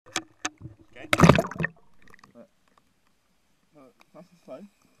Nice and slow.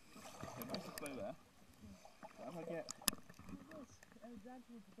 Okay, nice and slow there. But if I get... Down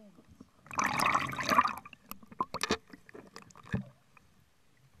towards the bend.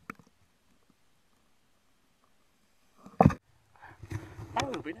 I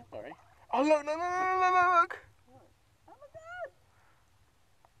will be, don't worry. Oh look, look! What? Oh my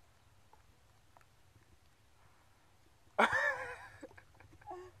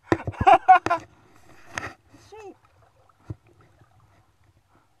god! Sheep!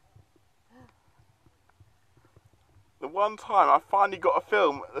 The one time I finally got the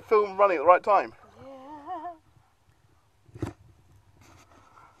film running at the right time. Yeah.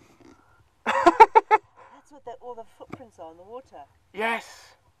 That's what all the footprints are in the water.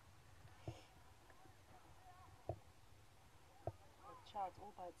 Yes! The child's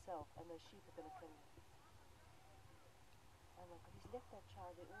all by itself and those sheep are going to kill him. Oh my god, he's left that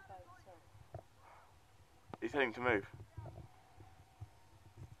child there all by itself. He's heading to move.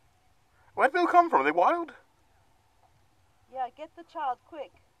 Where'd Bill come from? Are they wild? Yeah, get the child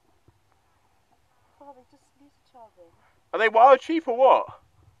quick. Father, just leave the child there. Are they wild sheep or what?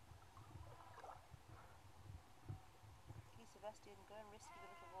 Please, Sebastian, go and rescue the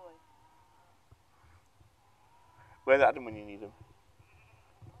little boy. Where's Adam when you need him?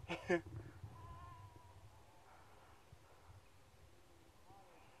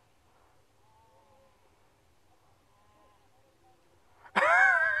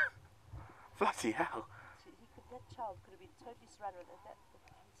 Bloody hell. That child could have been totally surrounded if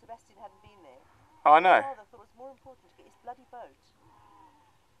Sebastian hadn't been there. Oh, I know. His father thought it was more important to get his bloody boat.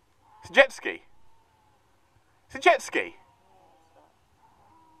 It's a jet ski. It's a jet ski.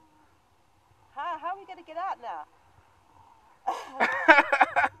 How are we going to get out now? How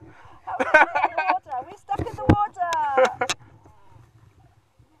are we going to get out of the water? We're stuck in the water!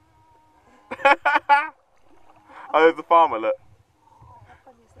 Oh, there's the farmer, look. How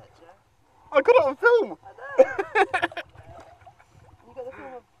funny is that, Joe? I got it on film. I know. You got the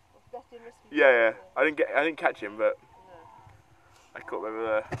film of Sebastian rescue? Yeah. I didn't catch him, but No. I caught him over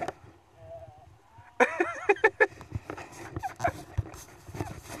there. They're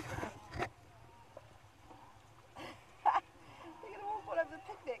going to walk all over the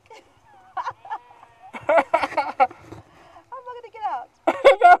picnic. How am I going to get out?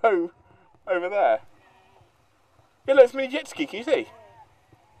 No! Over there. Yeah, look, it's a mini jet ski, can you see?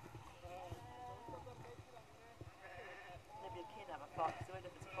 Nobody can have a fox, so I wonder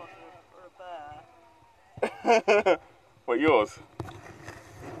if it's a fox or a bird. What, yours?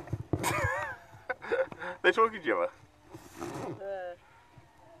 They're talking to each other.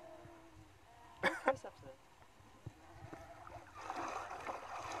 Close up to them.